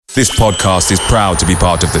This podcast is proud to be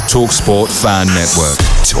part of the TalkSport Fan Network.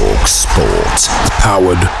 TalkSport.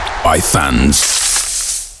 Powered by fans.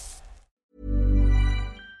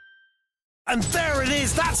 And there it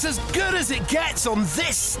is, that's as good as it gets on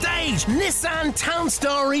this stage. Nissan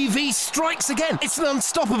Townstar EV strikes again. It's an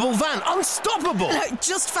unstoppable van, unstoppable.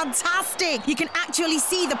 Just fantastic. You can actually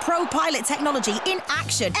see the ProPilot technology in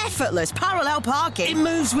action. Effortless parallel parking. It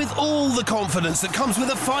moves with all the confidence that comes with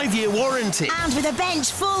a 5-year warranty. And with a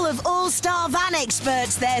bench full of all-star van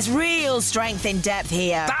experts, there's real strength in depth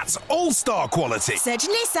here. That's all-star quality. Search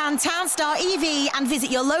Nissan Townstar EV and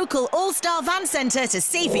visit your local all-star van centre to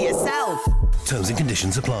see for yourself. Terms and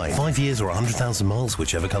conditions apply. 5 years or 100,000 miles,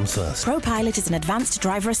 whichever comes first. ProPilot is an advanced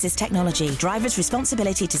driver assist technology. Driver's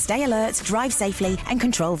responsibility to stay alert, drive safely, and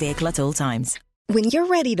control vehicle at all times. When you're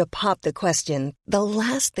ready to pop the question, the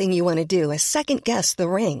last thing you want to do is second-guess the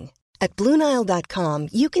ring. At BlueNile.com,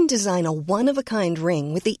 you can design a one-of-a-kind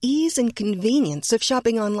ring with the ease and convenience of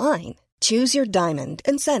shopping online. Choose your diamond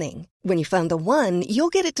and setting. When you find the one, you'll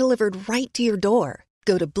get it delivered right to your door.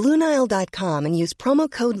 Go to BlueNile.com and use promo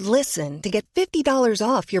code LISTEN to get $50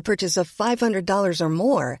 off your purchase of $500 or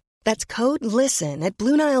more. That's code LISTEN at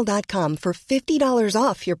BlueNile.com for $50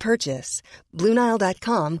 off your purchase.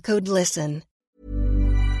 BlueNile.com, code LISTEN.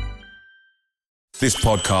 This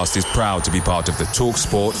podcast is proud to be part of the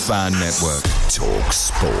TalkSport Fan Network.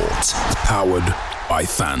 TalkSport. Powered by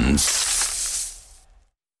fans.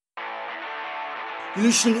 You're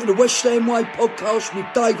listening to the West Ham Way podcast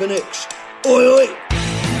with Dave and X. Oi, oi!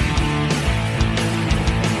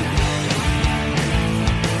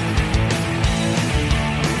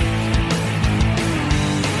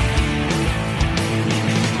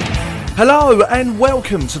 Hello and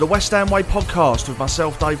welcome to the West Ham Way podcast with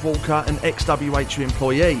myself, Dave Walker, an ex-WHU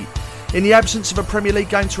employee. In the absence of a Premier League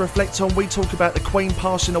game to reflect on, we talk about the Queen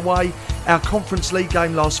passing away, our Conference League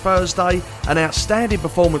game last Thursday, an outstanding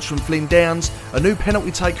performance from Flynn Downs, a new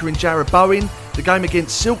penalty taker in Jarrod Bowen, the game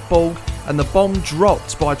against Silkeborg, and the bomb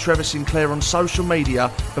dropped by Trevor Sinclair on social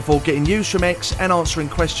media before getting news from X and answering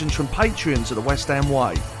questions from Patreons at the West Ham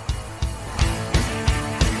Way.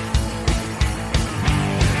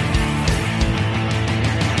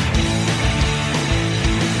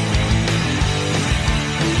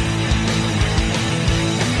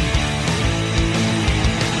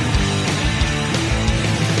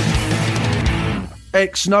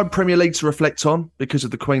 X, no Premier League to reflect on because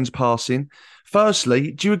of the Queen's passing.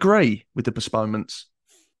 Firstly, do you agree with the postponements?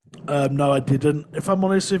 No, I didn't. If I'm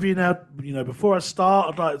honest with you now, before I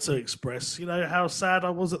start, I'd like to express, how sad I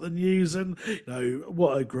was at the news and,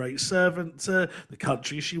 what a great servant to the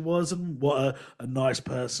country she was and what a nice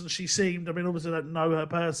person she seemed. I mean, obviously I don't know her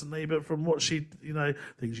personally, but from what she,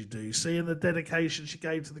 things you do see and the dedication she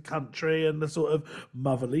gave to the country and the sort of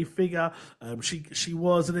motherly figure she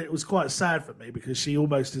was, and it was quite sad for me because she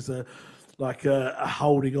almost is a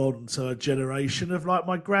holding on to a generation of like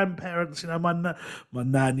my grandparents. My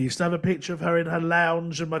nan used to have a picture of her in her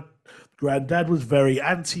lounge, and my granddad was very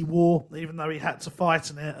anti-war, even though he had to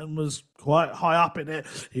fight in it and was quite high up in it.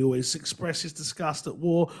 He always expressed his disgust at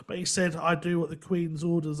war, but he said, I do what the Queen's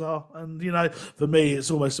orders are. And, for me,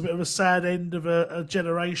 it's almost a bit of a sad end of a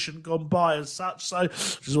generation gone by as such. So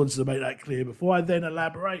just wanted to make that clear before I then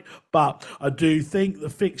elaborate. But I do think the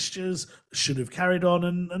fixtures should have carried on.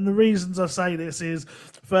 And the reasons I say this is,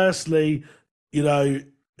 firstly,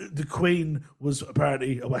 the Queen was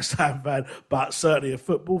apparently a West Ham fan, but certainly a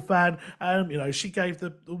football fan. She gave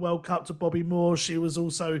the World Cup to Bobby Moore. She was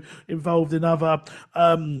also involved in other,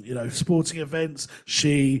 sporting events.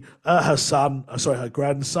 Her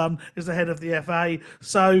grandson is the head of the FA.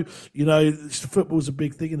 So, football's a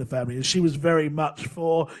big thing in the family. And she was very much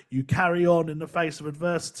for you carry on in the face of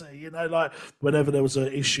adversity. Whenever there was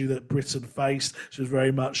an issue that Britain faced, she was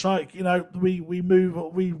very much like, we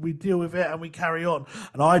move, we deal with it and we carry on.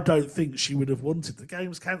 And I don't think she would have wanted the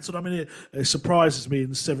games cancelled. I mean, it surprises me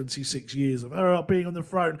in 76 years of her being on the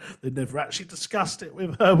throne, they never actually discussed it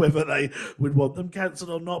with her, whether they would want them cancelled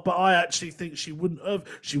or not. But I actually think she wouldn't have.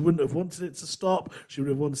 She wouldn't have wanted it to stop. She would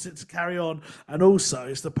have wanted it to carry on. And also,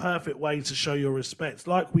 it's the perfect way to show your respect,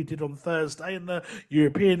 like we did on Thursday in the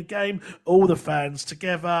European game. All the fans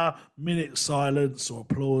together, minute silence or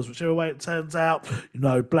applause, whichever way it turns out.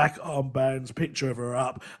 Black armbands, picture of her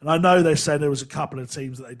up. And I know they say there was a couple of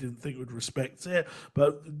teams that they didn't think would respect it,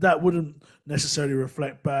 but that wouldn't necessarily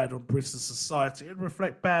reflect bad on British society. It'd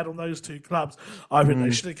reflect bad on those two clubs. I think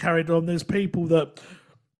they should have carried on. There's people that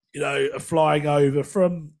are flying over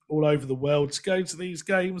from all over the world to go to these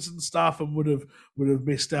games and stuff, and would have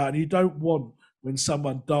missed out. And you don't want, when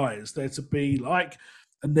someone dies, there to be like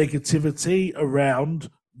a negativity around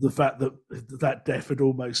the fact that death had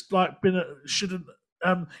almost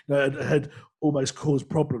had almost caused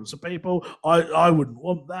problems for people. I wouldn't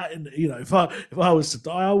want that. And if I was to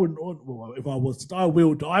die, I wouldn't want. Well, if I was to die, I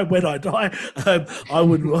will die when I die. I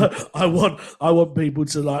wouldn't. I want people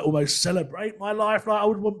to almost celebrate my life. I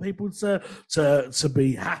would want people to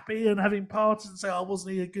be happy and having parties and say, "I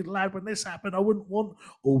wasn't he a good lad when this happened?" I wouldn't want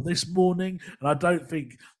all this mourning. And I don't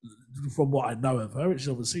think, from what I know of her, which is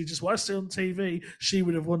obviously just what I see on TV, she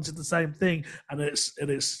would have wanted the same thing. And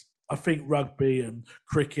it's. I think rugby and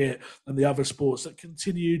cricket and the other sports that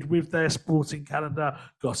continued with their sporting calendar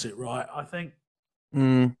got it right, I think.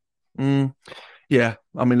 Yeah,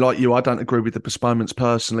 I mean, like you, I don't agree with the postponements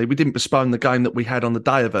personally. We didn't postpone the game that we had on the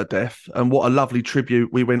day of her death, and what a lovely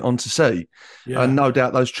tribute we went on to see. Yeah. And no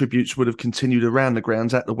doubt those tributes would have continued around the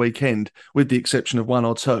grounds at the weekend, with the exception of one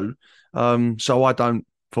or two. So I don't,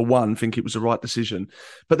 for one, think it was the right decision.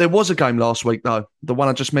 But there was a game last week, though, the one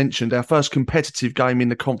I just mentioned, our first competitive game in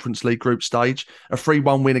the Conference League group stage, a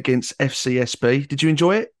 3-1 win against FCSB. Did you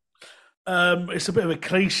enjoy it? It's a bit of a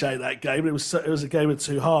cliche, that game. It was a game of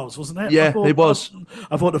two halves, wasn't it? Yeah, it was.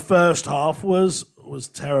 I thought the first half was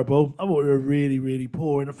terrible. I thought we were really, really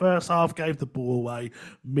poor. In the first half, gave the ball away,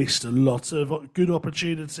 missed a lot of good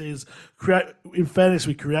opportunities. In fairness,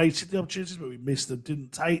 we created the opportunities, but we missed them,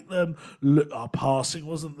 didn't take them. Our passing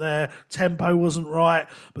wasn't there. Tempo wasn't right.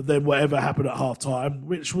 But then whatever happened at half-time,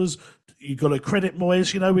 which was... You've got to credit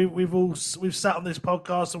Moyes. We've sat on this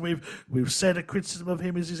podcast and we've said a criticism of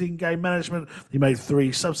him is his in-game management. He made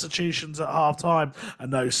 3 substitutions at half-time,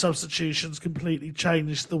 and those substitutions completely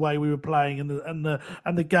changed the way we were playing and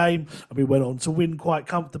the game. And we went on to win quite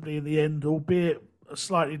comfortably in the end, albeit a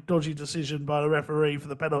slightly dodgy decision by the referee for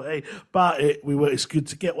the penalty. But it's good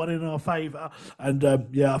to get one in our favour. And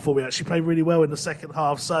I thought we actually played really well in the second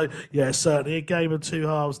half. So yeah, certainly a game of two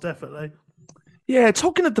halves, definitely. Yeah,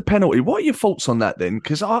 talking of the penalty, what are your thoughts on that then?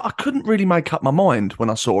 Because I couldn't really make up my mind when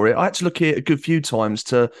I saw it. I had to look at it a good few times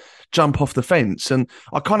to jump off the fence. And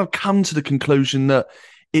I kind of come to the conclusion that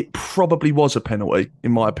it probably was a penalty,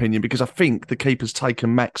 in my opinion, because I think the keeper's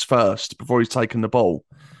taken Max first before he's taken the ball.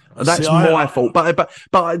 And that's my fault.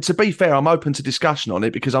 But to be fair, I'm open to discussion on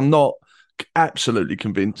it because I'm not absolutely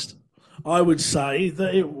convinced. I would say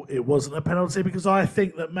that it wasn't a penalty because I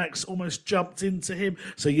think that Max almost jumped into him.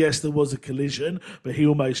 So, yes, there was a collision, but he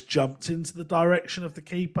almost jumped into the direction of the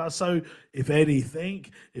keeper. So, if anything,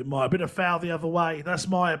 it might have been a foul the other way. That's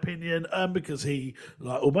my opinion, because he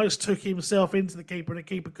almost took himself into the keeper, and the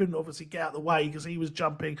keeper couldn't obviously get out of the way because he was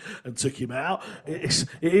jumping and took him out. It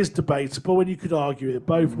is debatable, and you could argue it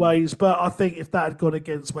both ways. But I think if that had gone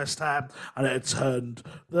against West Ham and it had turned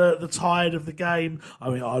the tide of the game,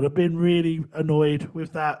 I mean, I'd have been really annoyed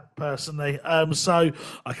with that personally. So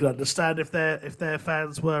I can understand if their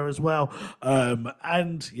fans were as well. But I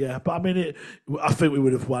mean, I think we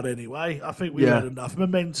would have won anyway. I think we had enough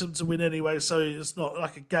momentum to win anyway, so it's not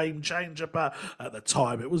like a game changer. But at the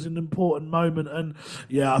time, it was an important moment, and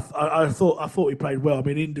I thought we played well. I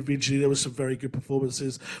mean, individually, there were some very good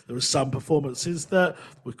performances. There were some performances that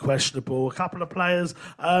were questionable. A couple of players,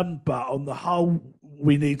 but on the whole,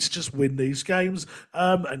 we need to just win these games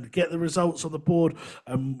and get the results on the board.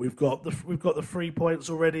 We've got the 3 points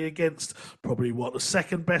already against probably the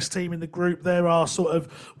second best team in the group.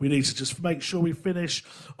 We need to just make sure we finish.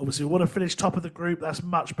 Obviously, we want to finish top of the group. That's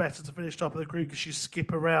much better to finish top of the group because you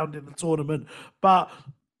skip around in the tournament. But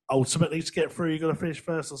ultimately, to get through, you've got to finish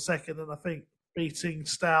first or second. And I think beating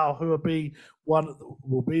Stow, who will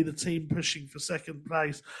be the team pushing for second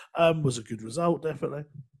place, was a good result, definitely.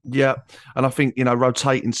 Yeah, and I think,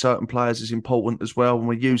 rotating certain players is important as well when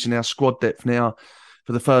we're using our squad depth now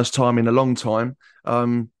for the first time in a long time.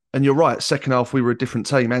 And you're right, second half we were a different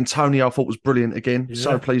team. Antonio, I thought, was brilliant again. Yeah.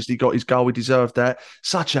 So pleased he got his goal. He deserved that.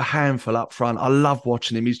 Such a handful up front. I love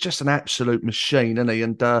watching him. He's just an absolute machine, isn't he?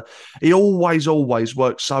 And he always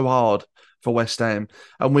works so hard for West Ham.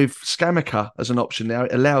 And with Scamacca as an option now,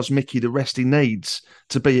 it allows Mickey the rest he needs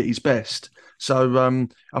to be at his best. So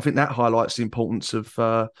I think that highlights the importance of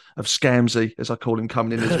Scamsy, as I call him,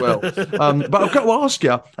 coming in as well. But I've got to ask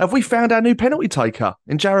you, have we found our new penalty taker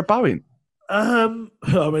in Jared Bowen? I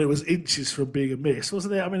mean, it was inches from being a miss,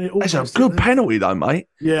 wasn't it? I mean, it's a good penalty, though, mate.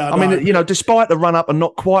 Yeah, I mean, despite the run up and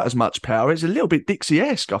not quite as much power, it's a little bit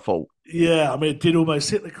Dixie-esque, I thought. Yeah, I mean, it did almost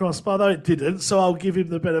hit the crossbar, though it didn't. So I'll give him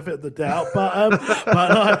the benefit of the doubt. But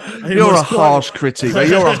you're a harsh critic, mate.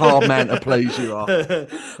 You're a hard man to please. You are.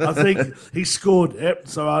 I think he scored it.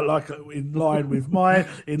 So in line with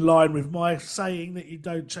my saying that you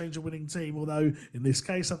don't change a winning team. Although in this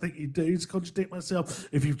case, I think you do. To contradict myself,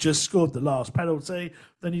 if you've just scored the last penalty,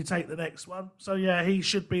 then you take the next one. So yeah, he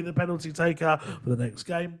should be the penalty taker for the next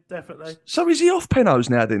game, definitely. So is he off penos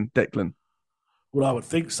now, then, Declan? Well, I would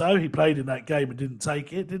think so. He played in that game and didn't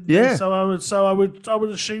take it, didn't he? So I would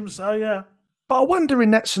assume so. Yeah. But I wonder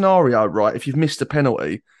in that scenario, right? If you've missed a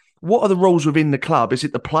penalty, what are the rules within the club? Is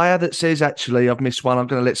it the player that says, "Actually, I've missed one. I'm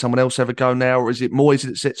going to let someone else have a go now," or is it Moyes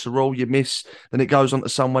that sets a rule? You miss, then it goes on to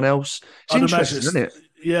someone else. It's interesting, isn't it?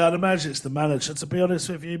 Yeah, I'd imagine it's the manager, to be honest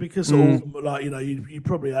with you, because you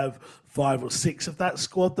probably have 5 or 6 of that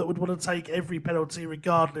squad that would want to take every penalty,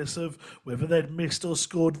 regardless of whether they'd missed or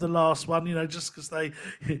scored the last one. Just because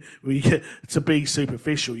to be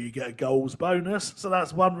superficial, you get a goals bonus, so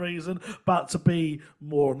that's one reason. But to be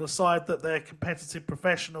more on the side that they're competitive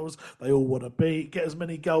professionals, they all want to get as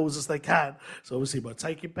many goals as they can. So obviously, by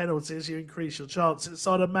taking penalties, you increase your chances.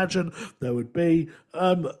 So I'd imagine there would be,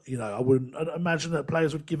 I wouldn't imagine that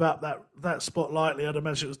players would give up that spot lightly. I'd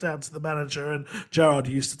imagine it was down to the manager, and Gerrard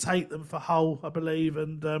used to take them for Hull, I believe,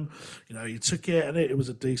 and he took it, and it was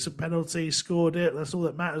a decent penalty. He scored it. That's all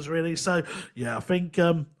that matters, really. So yeah, I think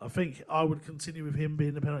I would continue with him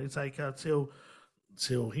being the penalty taker till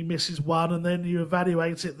he misses one, and then you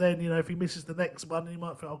evaluate it. Then if he misses the next one, you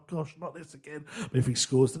might think, "Oh gosh, not this again." But if he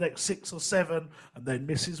scores the next 6 or 7 and then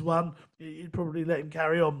misses one, you'd probably let him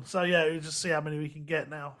carry on. So yeah, you just see how many we can get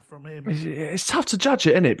now from him. It's tough to judge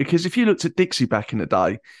it, isn't it? Because if you looked at Dixie back in the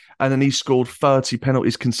day, and then he scored 30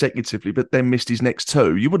 penalties consecutively, but then missed his next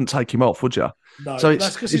 2, you wouldn't take him off, would you? No, so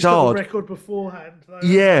that's because he's got hard. the record beforehand. Though.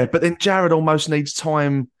 Yeah, but then Jared almost needs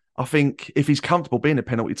time. I think if he's comfortable being a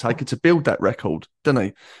penalty taker, to build that record, doesn't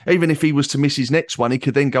he? Even if he was to miss his next one, he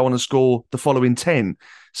could then go on and score the following 10.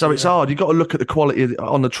 So it's hard. You've got to look at the quality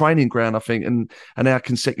on the training ground, I think, and how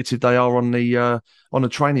consecutive they are on the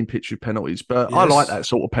training pitch with penalties. But I like that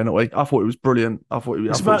sort of penalty. I thought it was brilliant. It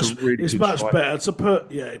was really it's much better to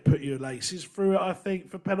put your laces through it, I think,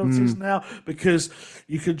 for penalties now, because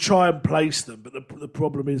you can try and place them, but the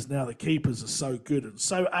problem is now the keepers are so good and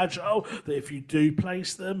so agile that if you do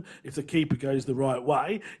place them, if the keeper goes the right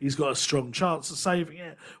way, he's got a strong chance of saving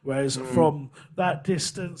it. Whereas from that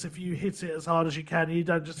distance, if you hit it as hard as you can, you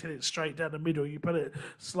don't just hit it straight down the middle. You put it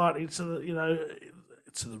slightly to the,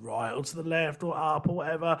 to the right or to the left or up or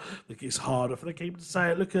whatever. Like, it's harder for the keeper to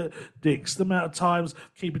say it. Look at Dix. The amount of times the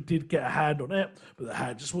keeper did get a hand on it, but the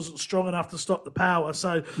hand just wasn't strong enough to stop the power.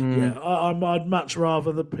 So, I'd much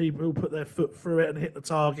rather the people who put their foot through it and hit the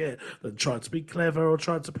target than try to be clever or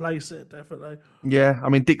try to place it, definitely. Yeah, I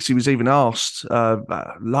mean, Dixie was even asked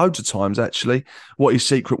loads of times, actually, what his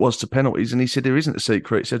secret was to penalties, and he said there isn't a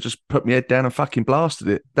secret. He said, just put my head down and fucking blasted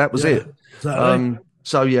it. That was it. Exactly.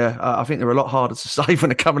 So, I think they're a lot harder to save when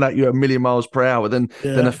they're coming at you at 1,000,000 miles per hour than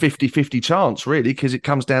a 50-50 chance, really, because it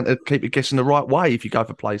comes down to keep it guessing the right way if you go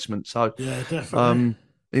for placement. So, yeah, definitely.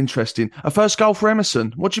 Interesting. A first goal for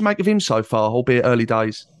Emerson. What do you make of him so far, albeit early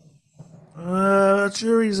days?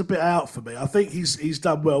 Jury's a bit out for me. I think he's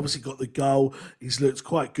done well. Obviously got the goal. He's looked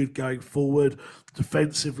quite good going forward.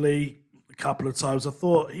 Defensively, a couple of times I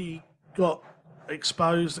thought he got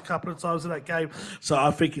exposed a couple of times in that game. So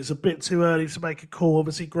I think it's a bit too early to make a call.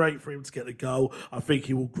 Obviously great for him to get the goal. I think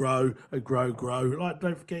he will grow and grow. Like,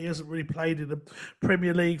 don't forget, he hasn't really played in the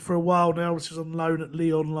Premier League for a while now, which was on loan at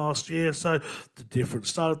Lyon last year. So the different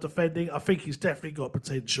style of defending. I think he's definitely got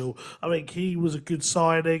potential. I think he was a good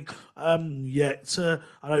signing. Yet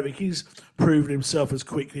I don't think he's proven himself as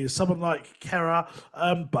quickly as someone like Kehrer.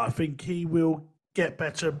 But I think he will get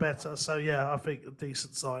better and better. So yeah, I think a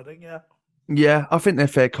decent signing, yeah. Yeah, I think they're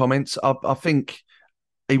fair comments. I think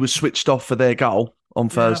he was switched off for their goal on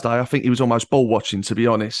Thursday. I think he was almost ball watching, to be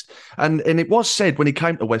honest. And it was said when he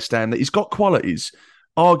came to West Ham that he's got qualities,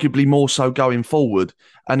 arguably more so going forward.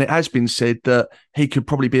 And it has been said that he could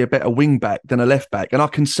probably be a better wing back than a left back. And I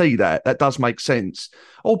can see that. That does make sense.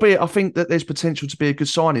 Albeit, I think that there's potential to be a good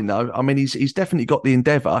signing, though. I mean, he's definitely got the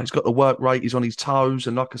endeavour. He's got the work rate. He's on his toes.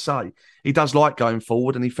 And like I say, he does like going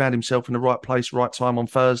forward, and he found himself in the right place, right time on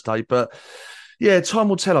Thursday. But yeah, time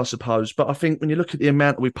will tell, I suppose. But I think when you look at the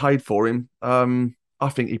amount that we paid for him, I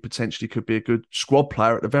think he potentially could be a good squad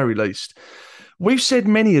player at the very least. We've said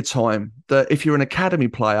many a time that if you're an academy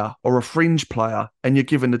player or a fringe player, and you're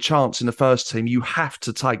given the chance in the first team, you have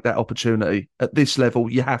to take that opportunity. At this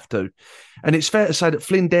level, you have to. And it's fair to say that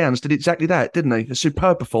Flynn Downs did exactly that, didn't he? A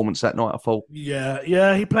superb performance that night, I thought.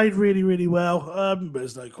 Yeah, he played really, really well.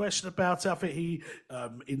 There's no question about it. I think he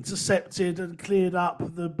intercepted and cleared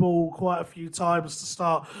up the ball quite a few times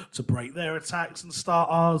to break their attacks and start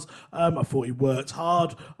ours. I thought he worked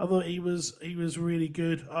hard. I thought he was really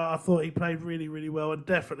good. I thought he played really, really well, and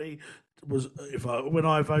definitely when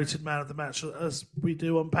I voted man of the match, as we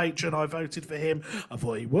do on Patreon, I voted for him. I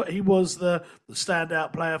thought he was the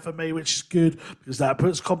standout player for me, which is good because that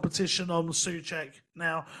puts competition on Souček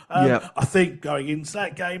now. I think going into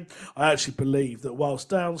that game, I actually believe that whilst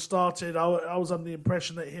Downs started, I was under the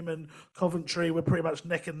impression that him and Coventry were pretty much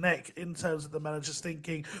neck and neck in terms of the manager's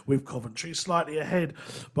thinking, with Coventry slightly ahead.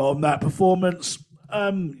 But on that performance,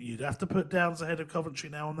 you'd have to put Downs ahead of Coventry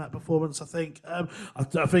now on that performance, I think. I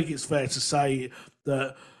think it's fair to say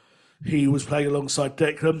that he was playing alongside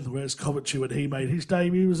Declan, whereas Coventry, when he made his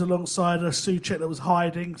debut, was alongside a Souček that was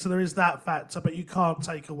hiding. So there is that factor, but you can't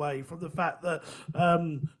take away from the fact that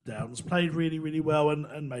Downs played really, really well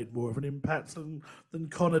and made more of an impact than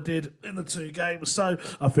Connor did in the two games. So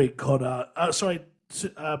I think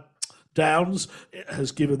Downs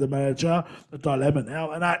has given the manager a dilemma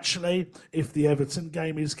now. And actually, if the Everton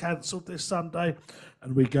game is cancelled this Sunday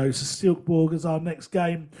and we go to Silkeborg as our next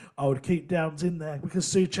game, I would keep Downs in there because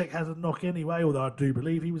Souček has a knock anyway, although I do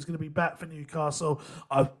believe he was going to be back for Newcastle.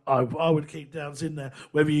 I would keep Downs in there.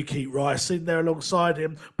 Whether you keep Rice in there alongside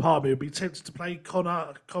him, part of me would be tempted to play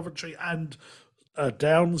Coventry and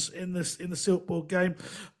Downs in the Silkeborg game.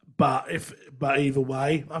 But either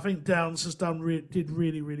way, I think Downs has did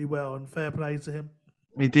really, really well, and fair play to him.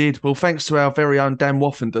 He did. Well, thanks to our very own Dan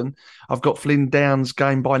Woffenden, I've got Flynn Downs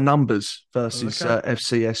game by numbers versus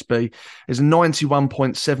FCSB. There's a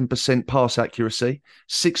 91.7% pass accuracy,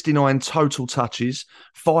 69 total touches,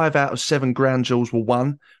 5 out of 7 ground duels were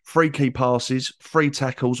won, 3 key passes, 3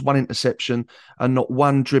 tackles, 1 interception, and not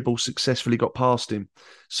 1 dribble successfully got past him.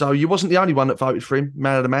 So you wasn't the only one that voted for him,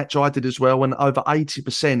 man of the match. I did as well, and over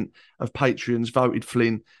 80% of Patreons voted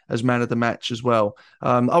Flynn as man of the match as well.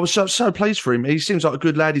 I was so pleased for him. He seems like a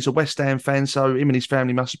good lad. He's a West Ham fan, so him and his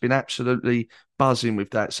family must have been absolutely buzzing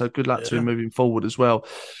with that. So good luck to him moving forward as well.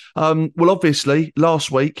 Well, obviously, last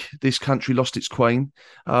week, this country lost its queen.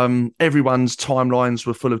 Everyone's timelines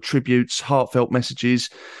were full of tributes, heartfelt messages,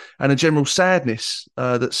 and a general sadness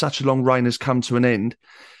that such a long reign has come to an end.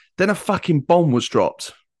 Then a fucking bomb was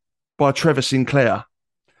dropped by Trevor Sinclair.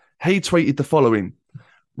 He tweeted the following: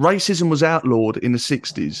 racism was outlawed in the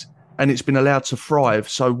 60s and it's been allowed to thrive,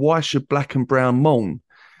 so why should black and brown mourn?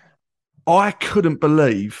 I couldn't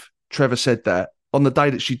believe Trevor said that on the day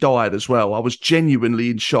that she died as well. I was genuinely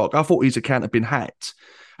in shock. I thought his account had been hacked,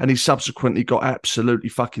 and he subsequently got absolutely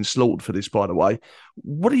fucking slaughtered for this, by the way.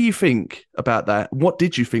 What do you think about that? What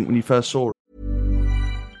did you think when you first saw it?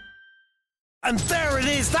 And there it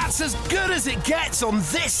is, that's as good as it gets on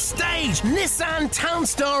this stage. Nissan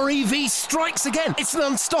Townstar EV strikes again. It's an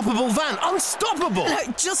unstoppable van, unstoppable.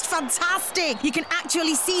 Just fantastic. You can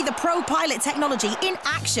actually see the ProPilot technology in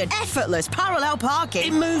action. Effortless parallel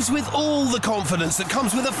parking. It moves with all the confidence that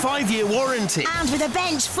comes with a 5-year warranty. And with a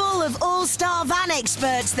bench full of all-star van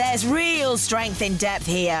experts, there's real strength in depth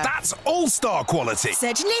here. That's all-star quality.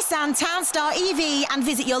 Search Nissan Townstar EV and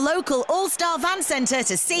visit your local all-star van centre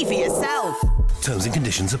to see for yourself. Terms and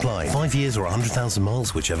conditions apply. 5 years or 100,000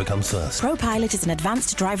 miles, whichever comes first. ProPilot is an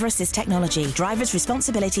advanced driver assist technology. Driver's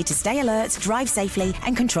responsibility to stay alert, drive safely,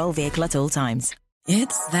 and control vehicle at all times.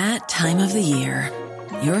 It's that time of the year.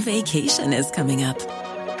 Your vacation is coming up.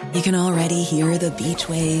 You can already hear the beach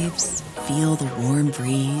waves, feel the warm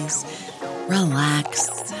breeze,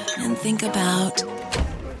 relax, and think about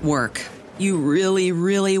work. You really,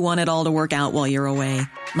 really want it all to work out while you're away.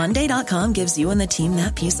 Monday.com gives you and the team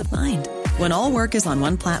that peace of mind. When all work is on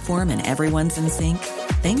one platform and everyone's in sync,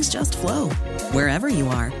 things just flow. Wherever you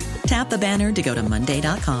are, tap the banner to go to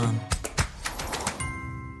Monday.com.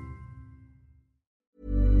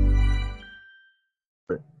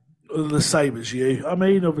 The same as you. I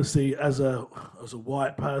mean, obviously, as a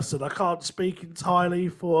white person, I can't speak entirely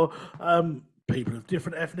for people of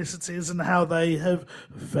different ethnicities and how they have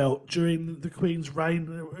felt during the Queen's reign.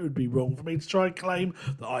 It would be wrong for me to try and claim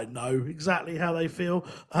that I know exactly how they feel,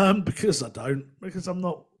 because I don't, because I'm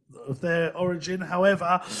not of their origin.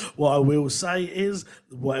 However, what I will say is,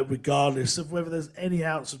 regardless of whether there's any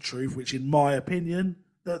ounce of truth, which in my opinion,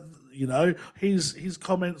 that, you know, his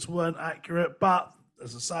comments weren't accurate, but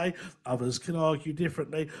as I say, others can argue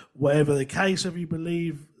differently. Whatever the case, if you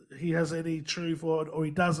believe he has any truth or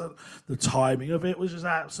he doesn't. The timing of it was just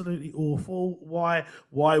absolutely awful. Why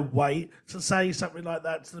wait to say something like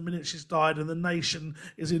that to the minute she's died and the nation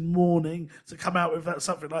is in mourning, to come out with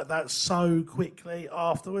something like that so quickly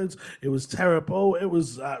afterwards? It was terrible. It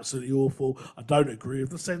was absolutely awful. I don't agree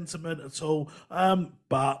with the sentiment at all.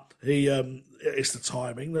 But it's the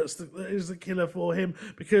timing that is the killer for him,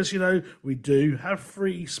 because, we do have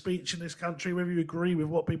free speech in this country, whether you agree with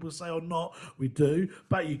what people say or not, we do,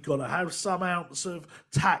 but you've got to have some ounce of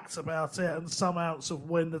tact about it and some ounce of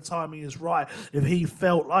when the timing is right. If he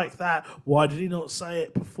felt like that, why did he not say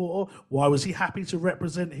it before? Why was he happy to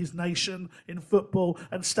represent his nation in football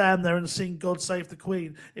and stand there and sing God Save the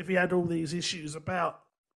Queen if he had all these issues about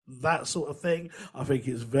that sort of thing? I think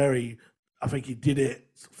he did it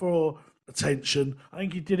for attention. I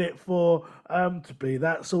think he did it for to be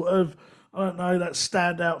that sort of, I don't know, that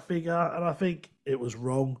standout figure, and I think it was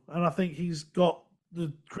wrong, and I think he's got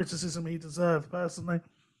the criticism he deserved, personally.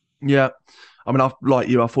 Yeah, I mean, like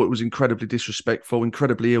you, I thought it was incredibly disrespectful,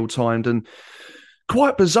 incredibly ill-timed, and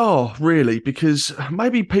quite bizarre, really, because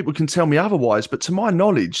maybe people can tell me otherwise, but to my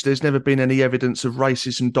knowledge, there's never been any evidence of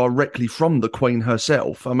racism directly from the Queen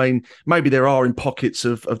herself. I mean, maybe there are in pockets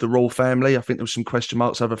of the royal family. I think there was some question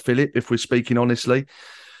marks over Philip, if we're speaking honestly.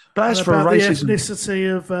 But as for racism, the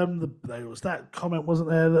ethnicity of there was that comment, wasn't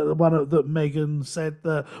there? That the one that Meghan said,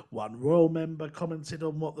 that one royal member commented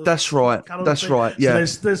on what. That's right. That's right. Yeah.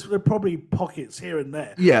 So there's probably pockets here and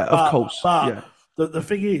there. Yeah, of course. But yeah. The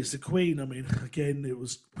thing is, the Queen, I mean, again, it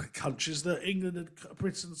was countries that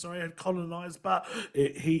Britain had colonised, but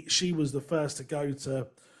she was the first to go to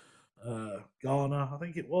Ghana, I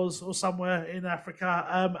think it was, or somewhere in Africa,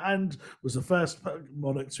 and was the first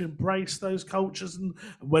monarch to embrace those cultures. And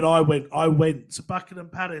when I went to Buckingham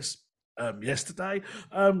Palace yesterday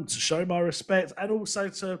to show my respect and also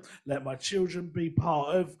to let my children be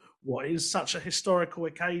part of what is such a historical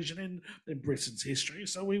occasion in Britain's history.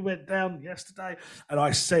 So we went down yesterday, and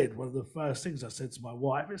I said, one of the first things I said to my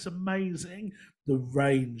wife, it's amazing the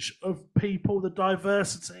range of people, the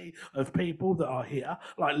diversity of people that are here.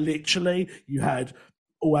 Like, literally, you had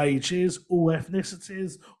all ages, all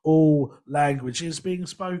ethnicities, all languages being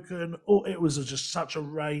spoken. It was just such a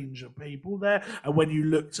range of people there. And when you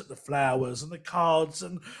looked at the flowers and the cards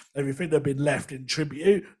and everything that had been left in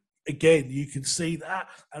tribute, again, you can see that.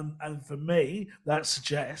 And for me, that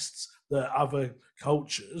suggests that other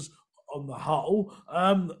cultures on the whole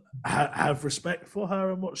have respect for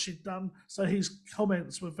her and what she'd done. So his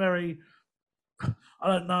comments were very, I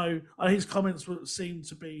don't know, his comments seemed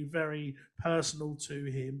to be very personal to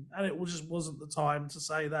him, and it just wasn't the time to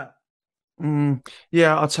say that.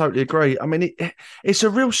 Yeah, I totally agree. I mean, it's a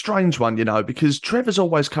real strange one, because Trevor's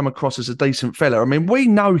always come across as a decent fella. I mean, we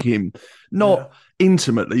know him, not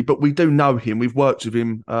intimately, but we do know him. We've worked with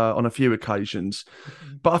him on a few occasions.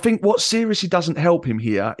 But I think what seriously doesn't help him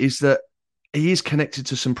here is that he is connected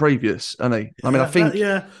to some previous, isn't he? I mean, I think...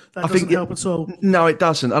 that doesn't help at all. No, it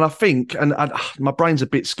doesn't. And I think, and my brain's a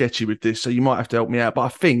bit sketchy with this, so you might have to help me out, but I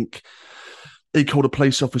think he called a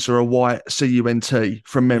police officer a white CUNT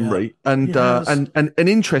from memory. Yeah. And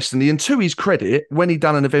interestingly, and to his credit, when he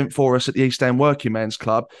done an event for us at the East End Working Man's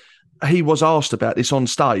Club, he was asked about this on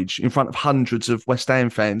stage in front of hundreds of West Ham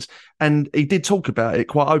fans. And he did talk about it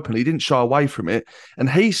quite openly. He didn't shy away from it. And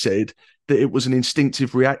he said that it was an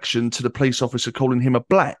instinctive reaction to the police officer calling him a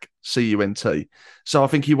black CUNT. So I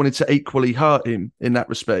think he wanted to equally hurt him in that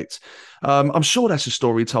respect. I'm sure that's a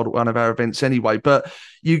story he told at one of our events anyway, but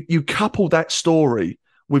you couple that story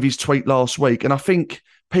with his tweet last week, and I think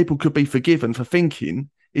people could be forgiven for thinking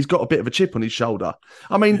he's got a bit of a chip on his shoulder.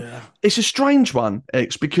 I mean, It's a strange one,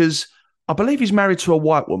 X, because I believe he's married to a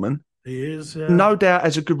white woman. He is, yeah. No doubt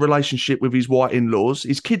has a good relationship with his white in-laws.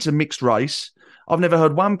 His kids are mixed race. I've never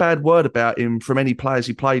heard one bad word about him from any players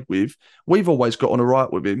he played with. We've always got on all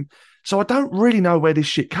right with him. So I don't really know where this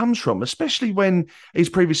shit comes from, especially when he's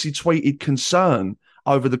previously tweeted concern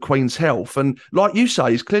over the Queen's health. And like you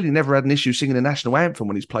say, he's clearly never had an issue singing the national anthem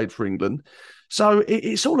when he's played for England. So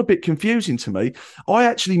it's all a bit confusing to me. I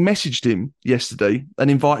actually messaged him yesterday and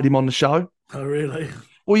invited him on the show. Oh, really?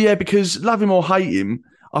 Well, yeah, because love him or hate him,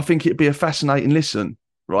 I think it'd be a fascinating listen.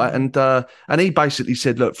 Right. And he basically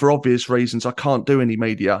said, look, for obvious reasons, I can't do any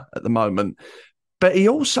media at the moment. But he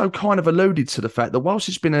also kind of alluded to the fact that whilst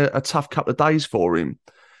it's been a tough couple of days for him,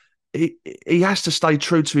 he has to stay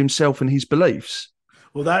true to himself and his beliefs.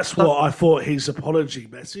 Well, that's what I thought his apology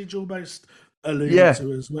message almost alluded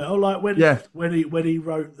to as well. Like when he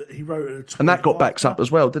wrote a tweet, and that got backed up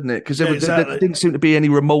as well, didn't it? Because there didn't seem to be any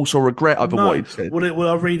remorse or regret over what he said. Well,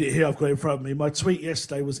 I'll read it here. I've got it in front of me. My tweet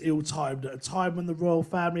yesterday was ill-timed at a time when the royal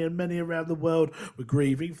family and many around the world were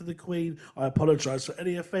grieving for the Queen. I apologise for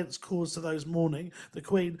any offence caused to those mourning the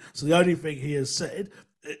Queen. So the only thing he has said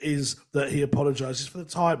is that he apologises for the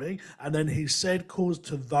timing, and then he said caused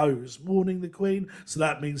to those mourning the Queen. So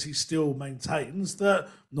that means he still maintains that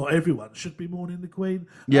not everyone should be mourning the Queen.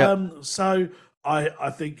 So I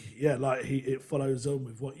think, it follows on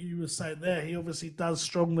with what you were saying there. He obviously does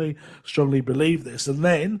strongly believe this. And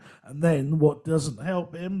then what doesn't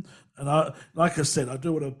help him, and like I said, I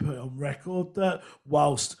do want to put on record that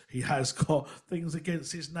whilst he has got things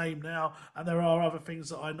against his name now, and there are other things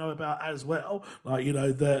that I know about as well, like,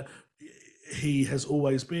 that he has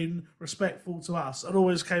always been respectful to us and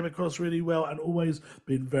always came across really well and always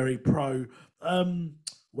been very pro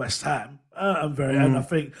West Ham. And I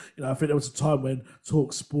think there was a time when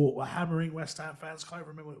Talk Sport were hammering West Ham fans. Can't even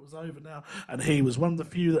remember when it was over now. And he was one of the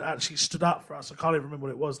few that actually stood up for us. I can't even remember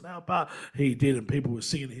what it was now, but he did, and people were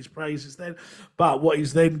singing his praises then. But what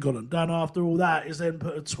he's then gone and done after all that is then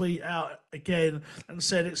put a tweet out again and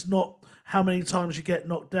said it's not how many times you get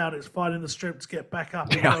knocked down, it's finding the strength to get back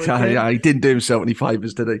up. Yeah, he didn't do himself any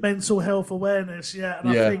favours, did he? Mental health awareness,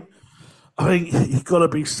 I think you've got to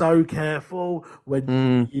be so careful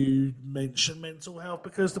when you mention mental health,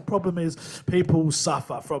 because the problem is people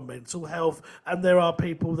suffer from mental health, and there are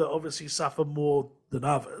people that obviously suffer more than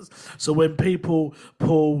others. So when people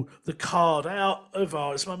pull the card out of,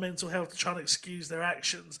 it's my mental health, to try and excuse their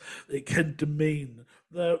actions, it can demean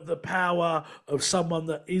the power of someone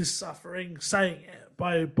that is suffering, saying it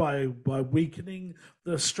by weakening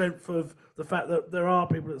the strength of the fact that there are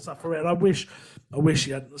people that suffer it. And I wish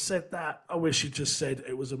he hadn't said that. I wish he just said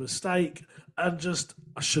it was a mistake and just,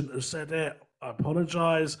 I shouldn't have said it. I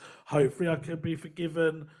apologise. Hopefully I can be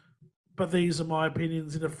forgiven. But these are my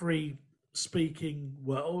opinions in a free speaking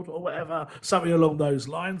world, or whatever, something along those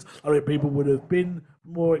lines. I think people would have been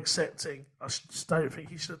more accepting. I just don't think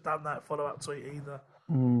he should have done that follow-up tweet either.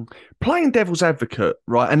 Playing devil's advocate,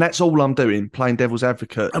 right? And that's all I'm doing, playing devil's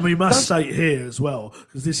advocate. And we must state here as well,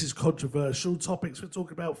 because this is controversial topics we're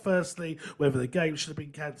talking about. Firstly, whether the game should have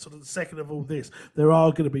been cancelled, and second of all this, there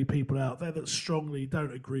are going to be people out there that strongly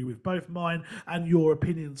don't agree with both mine and your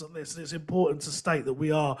opinions on this. And it's important to state that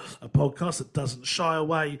we are a podcast that doesn't shy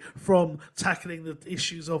away from tackling the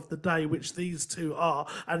issues of the day, which these two are.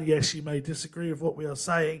 And yes, you may disagree with what we are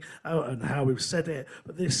saying and how we've said it,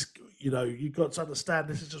 but this, you've got to understand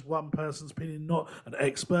this is just one person's opinion, not an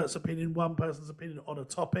expert's opinion, one person's opinion on a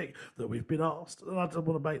topic that we've been asked. And I just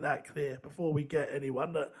want to make that clear before we get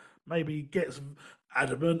anyone that maybe gets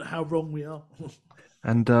adamant how wrong we are.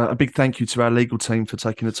 And a big thank you to our legal team for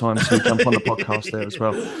taking the time to jump on the podcast there as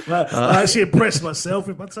well. I actually impressed myself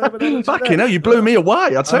with my terminology. Fucking hell, you blew me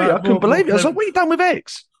away. I tell you, I couldn't believe it. I was like, what have you done with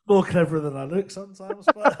X? More clever than I look sometimes.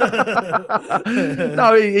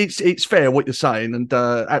 No, it's fair what you're saying, and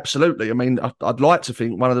absolutely. I mean, I'd like to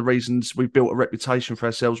think one of the reasons we've built a reputation for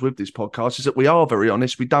ourselves with this podcast is that we are very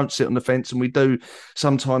honest. We don't sit on the fence, and we do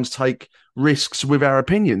sometimes take risks with our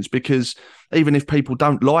opinions, because even if people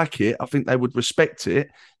don't like it, I think they would respect it,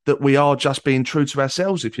 that we are just being true to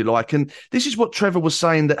ourselves, if you like. And this is what Trevor was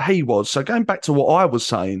saying that he was. So going back to what I was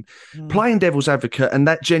saying, playing devil's advocate, and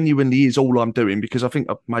that genuinely is all I'm doing, because I think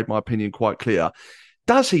I've made my opinion quite clear.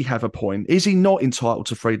 Does he have a point? Is he not entitled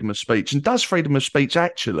to freedom of speech? And does freedom of speech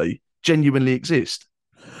actually genuinely exist?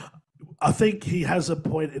 I think he has a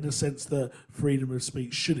point in the sense that freedom of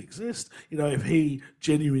speech should exist. If he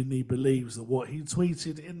genuinely believes that what he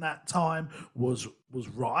tweeted in that time was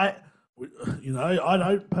right, I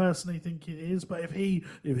don't personally think it is, but if he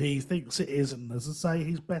thinks it is, and as I say,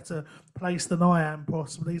 he's better placed than I am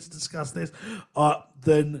possibly to discuss this,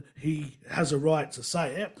 then he has a right to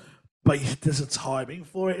say it. But there's a timing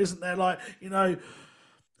for it, isn't there? Like,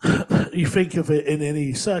 you think of it in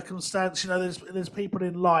any circumstance. There's people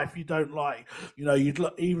in life you don't like.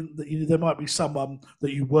 There might be someone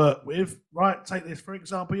that you work with, right? Take this for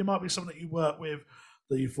example. You might be someone that you work with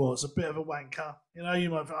that you thought is a bit of a wanker. You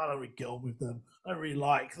might think, I don't really get on with them. I don't really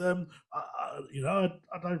like them. I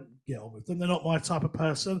don't get on with them. They're not my type of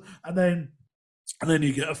person. And then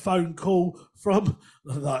you get a phone call from,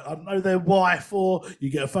 like, I don't know, their wife, or you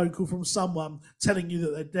get a phone call from someone telling you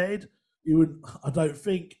that they're dead. I don't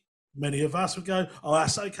think many of us would go, oh,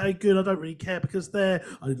 that's okay, good, I don't really care, because I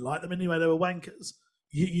didn't like them anyway, they were wankers.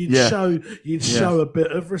 You'd show a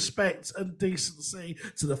bit of respect and decency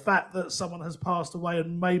to the fact that someone has passed away,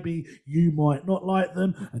 and maybe you might not like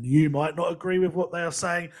them and you might not agree with what they are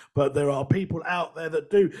saying, but there are people out there that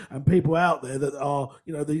do, and people out there that are,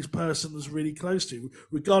 these persons really close to,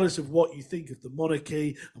 regardless of what you think of the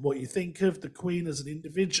monarchy and what you think of the Queen as an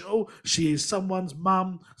individual. She is someone's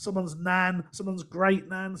mum, someone's nan, someone's great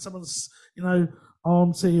nan, someone's,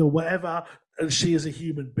 auntie or whatever. And she is a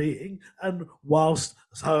human being, and whilst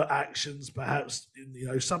her actions, perhaps,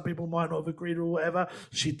 some people might not have agreed or whatever,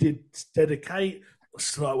 she did dedicate,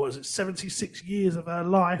 76 years of her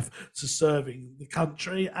life to serving the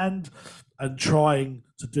country and trying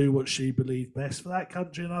to do what she believed best for that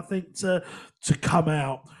country. And I think to come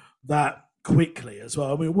out that quickly as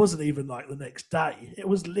well. I mean, it wasn't even like the next day. It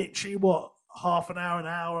was literally half an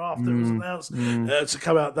hour after it was announced, to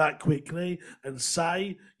come out that quickly and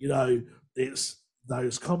say, it's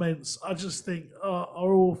those comments I just think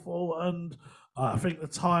are awful, and I think the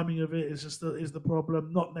timing of it is the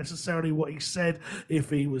problem, not necessarily what he said. If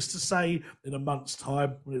he was to say in a month's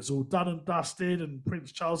time, when it's all done and dusted and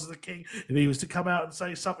Prince Charles is the king, if he was to come out and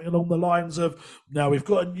say something along the lines of, now we've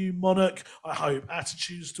got a new monarch, I hope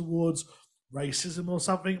attitudes towards racism or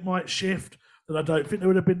something might shift, then I don't think there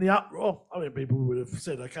would have been the uproar. I mean, people would have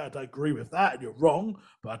said, okay, I don't agree with that, and you're wrong,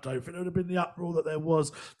 but I don't think there would have been the uproar that there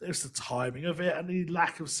was. There's the timing of it and the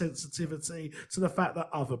lack of sensitivity to the fact that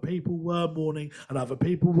other people were mourning and other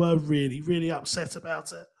people were really, really upset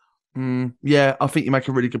about it. Yeah, I think you make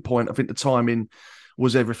a really good point. I think the timing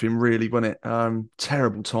was everything, really, wasn't it?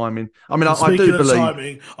 Terrible timing. I mean, I do believe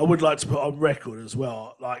timing. I would like to put on record as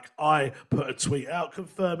well. Like, I put a tweet out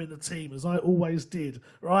confirming the team, as I always did.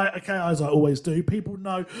 Right? Okay, as I always do. People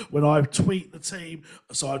know when I tweet the team,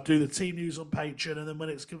 so I do the team news on Patreon, and then when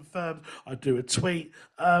it's confirmed, I do a tweet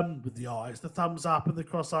with the eyes, the thumbs up, and the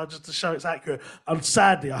cross eye, just to show it's accurate. And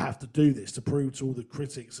sadly, I have to do this to prove to all the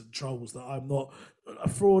critics and trolls that I'm not a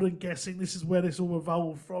fraud and guessing. This is where this all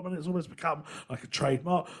evolved from, and it's almost become like a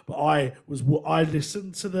trademark. But I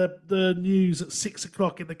listened to the news at 6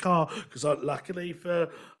 o'clock in the car, because luckily for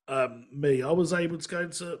me, I was able to go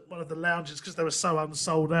into one of the lounges because they were so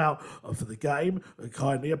unsold out for the game. And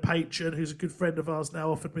kindly, a patron who's a good friend of ours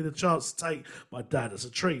now offered me the chance to take my dad as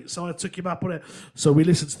a treat, so I took him up on it. So we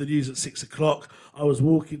listened to the news at 6 o'clock. I was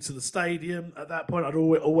walking to the stadium. At that point, I'd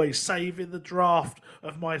always save in the draft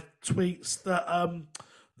of my tweets that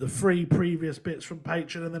the 3 previous bits from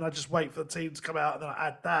Patreon, and then I just wait for the team to come out, and then I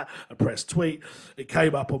add that and press tweet. It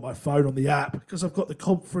came up on my phone on the app because I've got the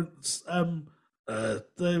conference,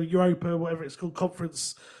 the Europa, whatever it's called,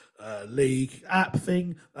 conference league app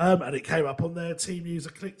thing, and it came up on their team news.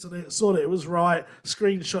 I clicked on it, saw that it was right,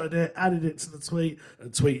 screenshotted it, added it to the tweet,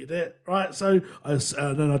 and tweeted it. Right, so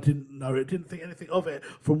then I didn't think anything of it.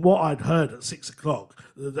 From what I'd heard at 6 o'clock,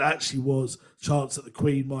 there actually was a chance that the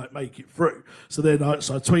Queen might make it through. So then I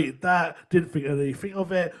tweeted that, didn't think anything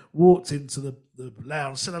of it, walked into the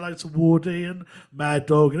lounge, said hello to Wardy and Mad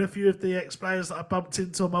Dog and a few of the ex-players that I bumped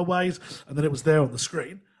into on my ways, and then it was there on the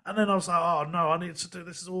screen. And then I was like, oh no, I need to do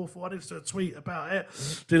this, is awful. I need to do a tweet about it.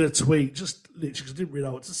 Did a tweet, just literally, because I didn't really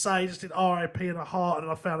know what to say. Just did RIP and a heart, and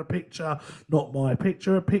then I found a picture, not my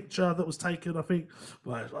picture, a picture that was taken, I think,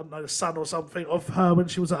 by, I don't know, the Sun or something, of her when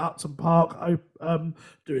she was at Upton Park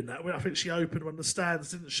doing that. I think she opened one of the stands,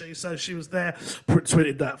 didn't she? So she was there,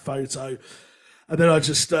 tweeted that photo. And then I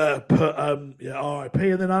just put RIP,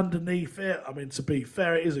 and then underneath it, I mean, to be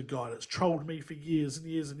fair, it is a guy that's trolled me for years and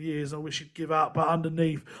years and years. I wish he'd give up. But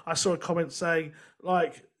underneath, I saw a comment saying,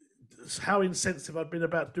 like, how insensitive I'd been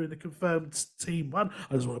about doing the confirmed team one.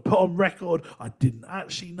 I just want to put on record, I didn't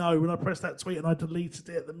actually know when I pressed that tweet, and I deleted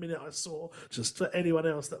it the minute I saw, just for anyone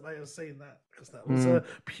else that may have seen that, because that was a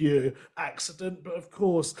pure accident. But of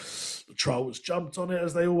course, the trolls jumped on it,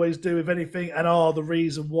 as they always do with anything, and are the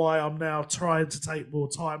reason why I'm now trying to take more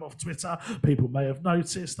time off Twitter. People may have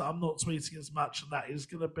noticed that I'm not tweeting as much, and that is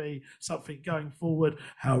going to be something going forward.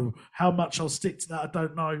 How much I'll stick to that, I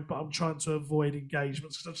don't know, but I'm trying to avoid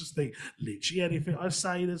engagements, because I just think literally anything I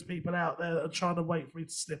say, there's people out there that are trying to wait for me to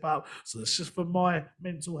slip up. So it's just for my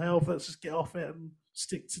mental health. Let's just get off it and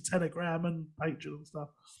stick to Telegram and Patreon and stuff.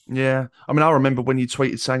 Yeah. I mean, I remember when you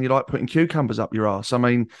tweeted saying you like putting cucumbers up your arse. I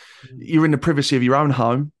mean, you're in the privacy of your own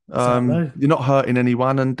home. You're not hurting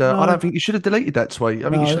anyone, and no. I don't think you should have deleted that tweet. I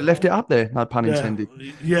mean, you should have left it up there. No pun intended.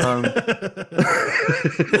 Yeah.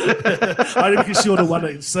 I think you're the one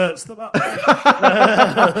that inserts them up.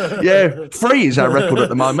 Yeah, 3 is our record at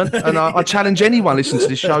the moment, and I challenge anyone listening to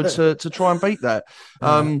this show to try and beat that.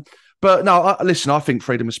 But no, listen, I think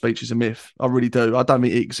freedom of speech is a myth. I really do. I don't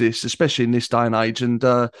think it exists, especially in this day and age. And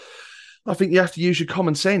I think you have to use your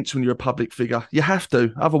common sense when you're a public figure. You have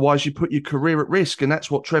to. Otherwise, you put your career at risk, and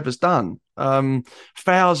that's what Trevor's done.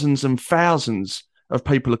 Thousands and thousands of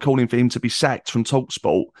people are calling for him to be sacked from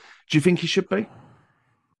TalkSport. Do you think he should be?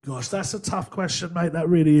 Gosh, that's a tough question, mate. That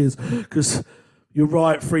really is, because you're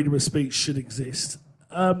right. Freedom of speech should exist,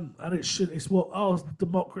 and it should. It's what our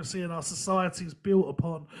democracy and our society is built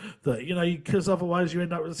upon. That because otherwise you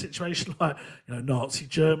end up with a situation like Nazi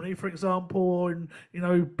Germany, for example, or in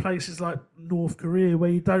places like North Korea where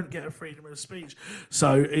you don't get a freedom of speech.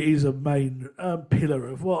 So it is a main pillar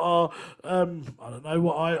of what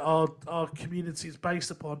our community is based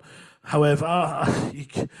upon. However,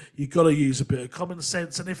 you got to use a bit of common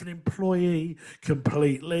sense, and if an employee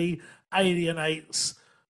completely alienates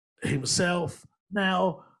himself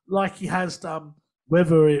now, like he has done,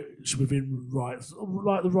 whether it's within rights,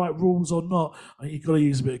 like the right rules or not, you've got to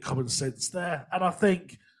use a bit of common sense there. And I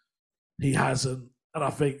think he hasn't. And I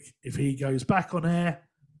think if he goes back on air,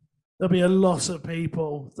 there'll be a lot of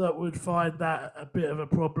people that would find that a bit of a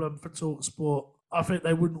problem for TalkSport. I think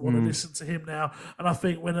they wouldn't want to listen to him now. And I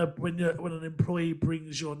think when an employee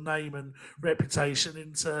brings your name and reputation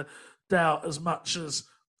into doubt as much as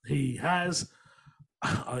he has,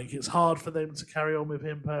 I think it's hard for them to carry on with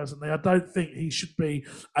him personally. I don't think he should be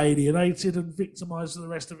alienated and victimised for the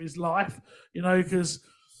rest of his life, because,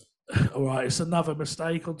 all right, it's another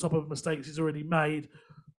mistake on top of mistakes he's already made.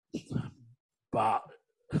 But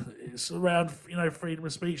it's around, freedom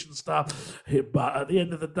of speech and stuff. But at the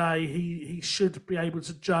end of the day, he should be able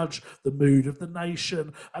to judge the mood of the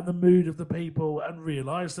nation and the mood of the people and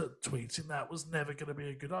realise that tweeting that was never going to be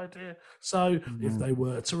a good idea. So if they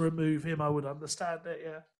were to remove him, I would understand it,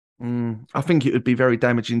 yeah. I think it would be very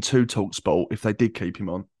damaging to TalkSport if they did keep him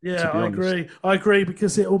on. Yeah, I agree,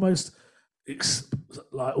 because it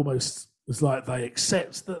it's like they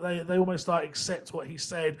accept that they almost like accept what he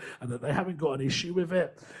said and that they haven't got an issue with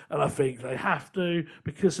it. And I think they have to,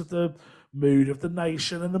 because of the mood of the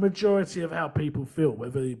nation and the majority of how people feel,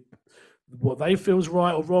 whether what they feel is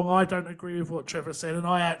right or wrong. I don't agree with what Trevor said, and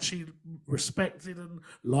I actually respected and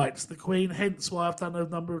liked the Queen, hence why I've done a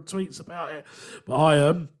number of tweets about it.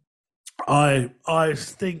 But I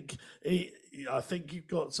think you've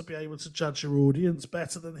got to be able to judge your audience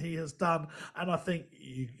better than he has done. And I think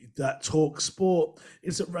that TalkSport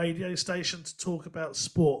is a radio station to talk about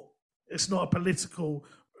sport. It's not a political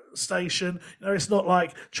station. It's not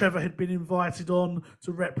like Trevor had been invited on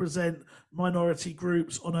to represent minority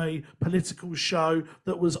groups on a political show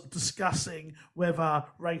that was discussing whether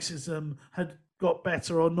racism had got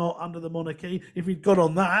better or not under the monarchy. If he'd got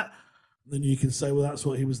on that, then you can say, well, that's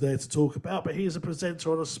what he was there to talk about. But he is a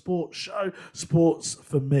presenter on a sports show. Sports,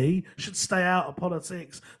 for me, should stay out of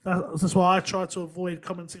politics. That's why I try to avoid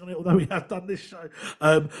commenting on it, although we have done this show.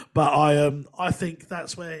 But I think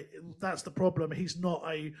that's the problem. He's not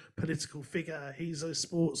a political figure. He's a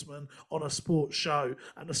sportsman on a sports show,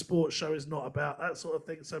 and a sports show is not about that sort of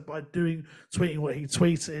thing. So by tweeting what he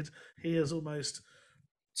tweeted, he has almost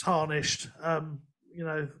tarnished,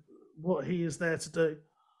 what he is there to do.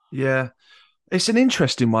 Yeah. It's an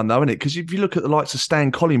interesting one, though, isn't it? Because if you look at the likes of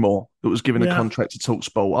Stan Collymore, that was given a contract to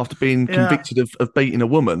TalkSport after being convicted of beating a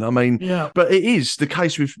woman. I mean, but it is the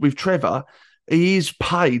case with Trevor. He is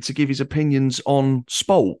paid to give his opinions on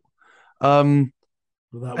sport. And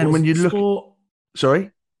when you look... Sport.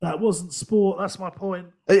 Sorry? That wasn't sport. That's my point.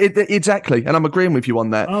 Exactly. And I'm agreeing with you on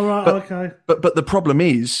that. All right, okay. But the problem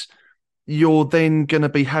is you're then going to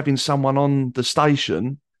be having someone on the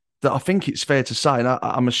station that I think it's fair to say, and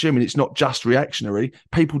I'm assuming it's not just reactionary,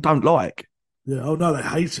 people don't like. Yeah, oh no, they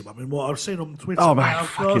hate him. I mean, what I've seen on Twitter. Oh, man,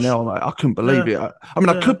 fucking hell, mate. I couldn't believe it.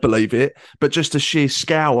 I could believe it, but just the sheer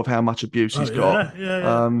scale of how much abuse he's got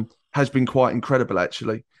has been quite incredible,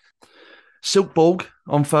 actually. Silkeborg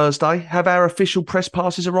on Thursday. Have our official press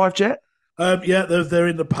passes arrived yet? They're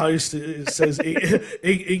in the post. It says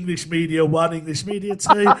English Media 1, English Media 2.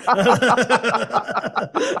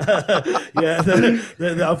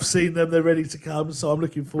 I've seen them. They're ready to come. So I'm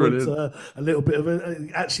looking forward to a little bit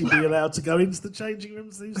of actually be allowed to go into the changing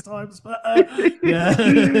rooms these times. But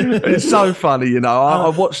it's so funny, I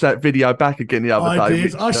watched that video back again the other day.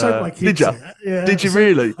 Did. I showed my kids. Did you? Yeah, did you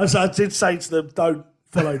really? I did say to them, don't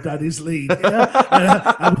follow Daddy's lead,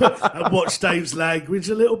 and watch Dave's language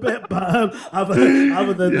a little bit, but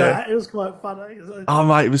other than that, it was quite funny. Oh,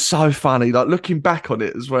 mate, it was so funny. Like looking back on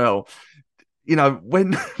it as well,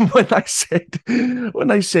 when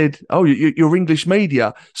they said, "Oh, you're English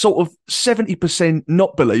media," sort of 70%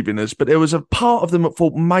 not believing us, but there was a part of them that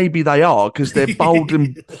thought maybe they are because they're bold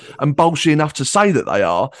and bolshy enough to say that they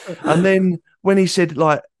are. And then when he said,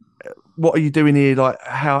 like, "What are you doing here? Like,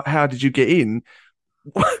 how did you get in?"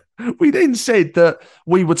 We then said that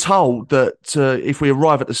we were told that if we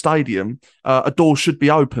arrive at the stadium, a door should be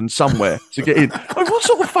open somewhere to get in. What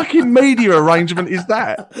sort of fucking media arrangement is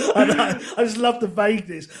that? I just love the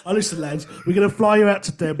vagueness. Listen, lads, we're going to fly you out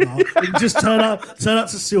to Denmark. You can just turn up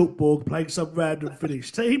to Silkeborg playing some random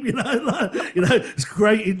Finnish team. It's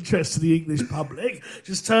great interest to the English public.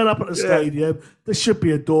 Just turn up at the stadium. There should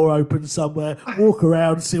be a door open somewhere. Walk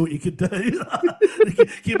around, see what you can do. Can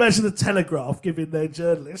you imagine the Telegraph giving their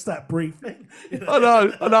journalists that briefing? I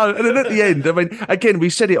know. And then at the end, I mean, again, we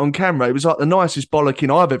said it on camera. It was like the nicest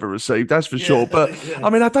bollocking I've ever received, that's for sure. But I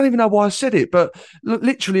mean, I don't even know why I said it. But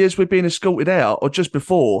literally, as we're being escorted out, or just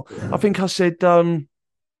before, I think I said,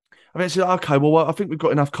 okay, well, I think we've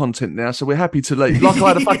got enough content now, so we're happy to leave. Like I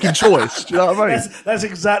had a fucking choice. Do you know what I mean? That's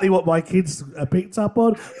exactly what my kids picked up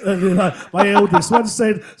on. My eldest one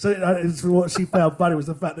said, what she found funny was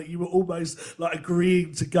the fact that you were almost like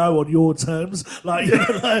agreeing to go on your terms.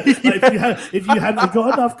 If you hadn't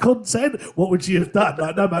got enough content, what would you have done?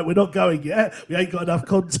 Like, no, mate, we're not going yet. We ain't got enough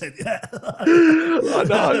content yet. I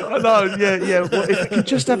know. Yeah. Well, if we could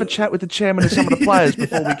just have a chat with the chairman and some of the players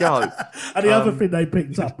before we go. And the other thing they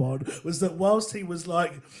picked up on was that whilst he was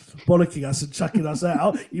like bollocking us and chucking us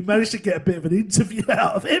out, you managed to get a bit of an interview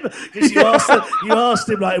out of him because you asked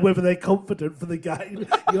him like whether they're confident for the game.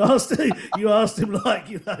 You asked him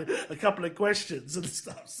like a couple of questions and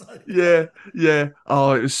stuff. So. Yeah.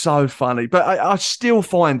 Oh, it was so funny, but I still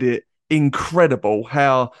find it incredible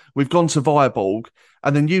how we've gone to Viborg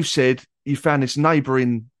and then you said you found this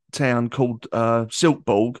neighbouring town called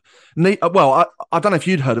Silkeborg. Well, I don't know if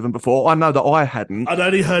you'd heard of them before. I know that I hadn't. I'd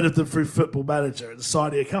only heard of them through Football Manager and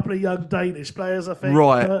signing a couple of young Danish players, I think.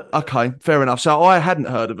 Right. Okay, fair enough. So I hadn't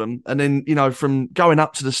heard of them. And then, from going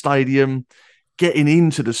up to the stadium, getting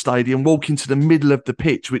into the stadium, walking to the middle of the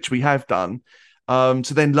pitch, which we have done, to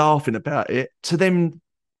then laughing about it, to them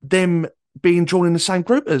being drawn in the same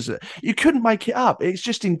group as it. You couldn't make it up. It's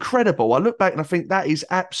just incredible. I look back and I think that is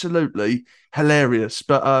absolutely hilarious.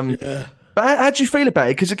 But But how do you feel about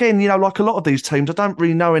it? Because again, like a lot of these teams, I don't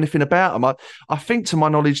really know anything about them. I think, to my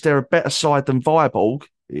knowledge, they're a better side than Viborg.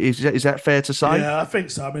 Is that fair to say? Yeah, I think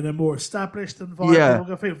so. I mean, they're more established than Viborg. Yeah.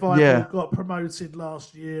 I think Viborg got promoted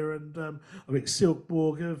last year, and I think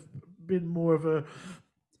Silkeborg have been more of a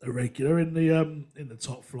regular in the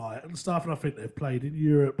top flight and stuff. And I think they've played in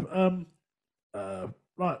Europe.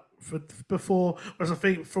 Before, whereas I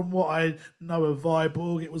think from what I know of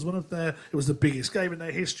Viborg, it was the biggest game in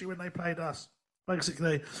their history when they played us,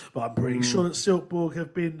 basically. But I'm pretty sure that Silkeborg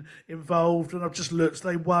have been involved, and I've just looked.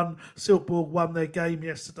 Silkeborg won their game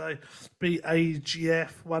yesterday, beat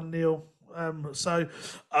AGF 1-0. So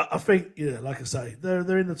I think, like I say,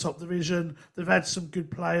 they're in the top division. They've had some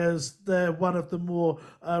good players. They're one of the more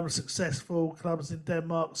successful clubs in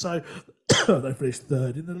Denmark. So they finished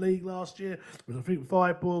third in the league last year. But I think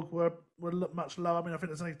Viborg were much lower. I mean, I think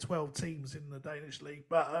there's only 12 teams in the Danish league.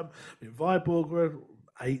 But Viborg were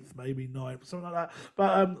 8th, maybe 9th, something like that.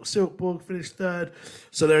 But Silkeborg finished third.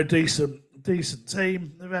 So they're a decent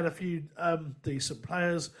team. They've had a few decent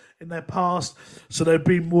players in their past, so they've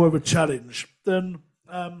been more of a challenge than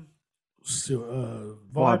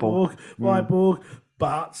Viborg.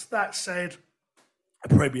 But that said, a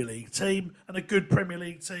Premier League team and a good Premier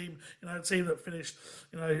League team, a team that finished,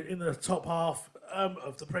 in the top half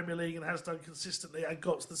of the Premier League and has done consistently and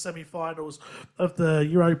got to the semi-finals of the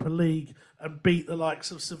Europa League and beat the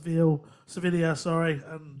likes of Sevilla,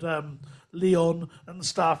 and Lyon and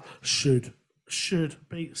stuff should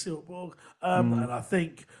beat Silkeborg. And I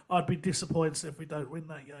think I'd be disappointed if we don't win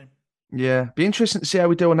that game. Yeah, be interesting to see how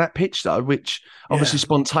we do on that pitch, though, which obviously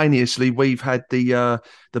spontaneously we've had the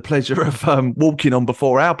pleasure of walking on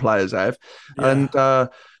before our players have. Yeah. And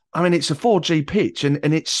I mean, it's a 4G pitch and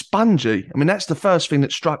it's spongy. I mean, that's the first thing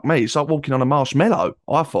that struck me. It's like walking on a marshmallow,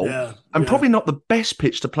 I thought. Yeah, and probably not the best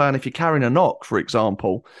pitch to play on if you're carrying a knock, for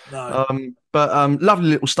example. No. But lovely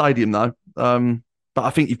little stadium, though. But I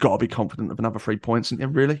think you've got to be confident of another 3 points, haven't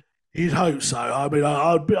you, really? You'd hope so. I mean,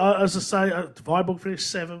 I'd be, as I say, Viborg finished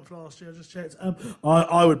 7th last year. I just checked.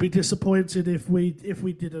 I would be disappointed if we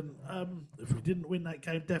didn't win that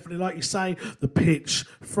game. Definitely, like you say, the pitch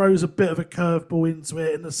throws a bit of a curveball into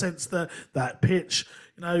it in the sense that pitch,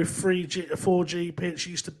 3G, 4G pitch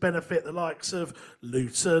used to benefit the likes of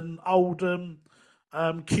Luton, Oldham,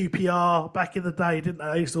 QPR back in the day, didn't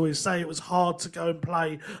they? They used to always say it was hard to go and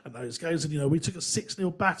play at those games. And, we took a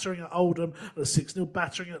 6-0 battering at Oldham and a 6-0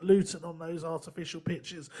 battering at Luton on those artificial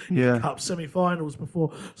pitches in the Cup semi-finals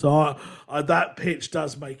before. So that pitch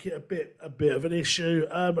does make it a bit of an issue.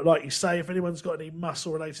 Like you say, if anyone's got any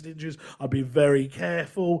muscle-related injuries, I'd be very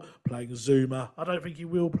careful playing Zuma. I don't think he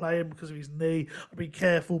will play him because of his knee. I'd be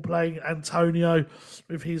careful playing Antonio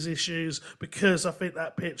with his issues because I think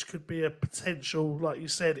that pitch could be a potential, like you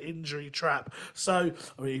said, injury trap. So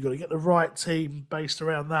you've got to get the right team based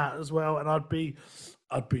around that as well. And I'd be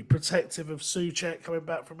protective of Souček coming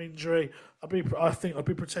back from injury. I think I'd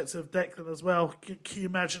be protective of Declan as well. Can you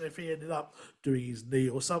imagine if he ended up doing his knee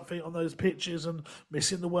or something on those pitches and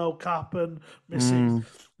missing the World Cup and missing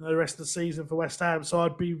the rest of the season for West Ham? So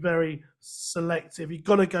I'd be very selective. You've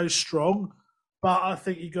got to go strong, but I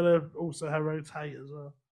think you've got to also rotate as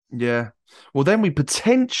well. Yeah. Well, then we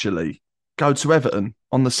potentially go to Everton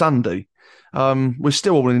on the Sunday. We're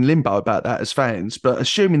still all in limbo about that as fans, but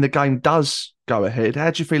assuming the game does go ahead,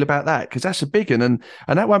 how do you feel about that? Because that's a big one, and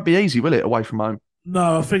that won't be easy, will it, away from home?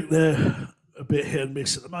 No, I think they're a bit hit and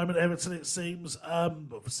miss at the moment, Everton, it seems.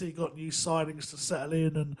 Obviously, got new signings to settle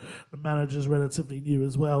in, and the manager's relatively new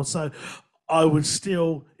as well. So I would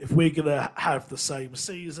still, if we're going to have the same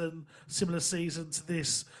season, similar season to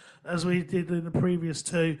this as we did in the previous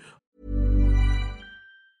two.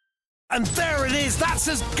 And there it is, that's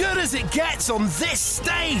as good as it gets on this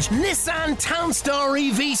stage. Nissan Townstar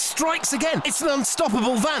EV strikes again. It's an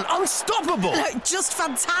unstoppable van, unstoppable. Just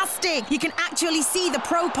fantastic. You can actually see the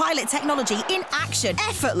ProPilot technology in action.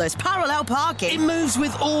 Effortless parallel parking. It moves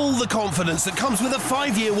with all the confidence that comes with a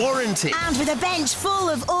 5-year warranty. And with a bench full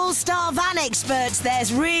of all-star van experts,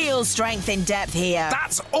 there's real strength in depth here.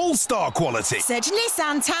 That's all-star quality. Search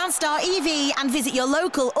Nissan Townstar EV and visit your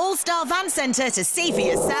local all-star van centre to see for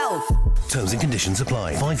yourself. Terms and conditions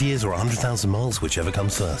apply. 5 years or 100,000 miles, whichever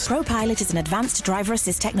comes first. ProPilot is an advanced driver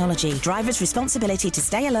assist technology. Driver's responsibility to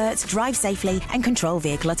stay alert, drive safely, and control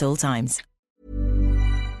vehicle at all times.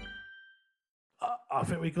 I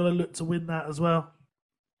think we've got to look to win that as well.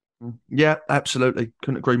 Yeah, absolutely.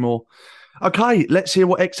 Couldn't agree more. Okay, let's hear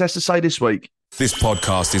what X has to say this week. This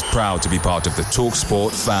podcast is proud to be part of the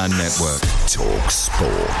TalkSport Fan Network.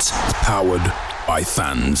 TalkSport. Powered by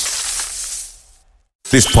fans.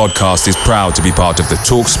 This podcast is proud to be part of the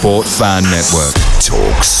TalkSport Fan Network.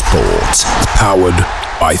 TalkSport. Powered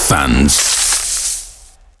by fans.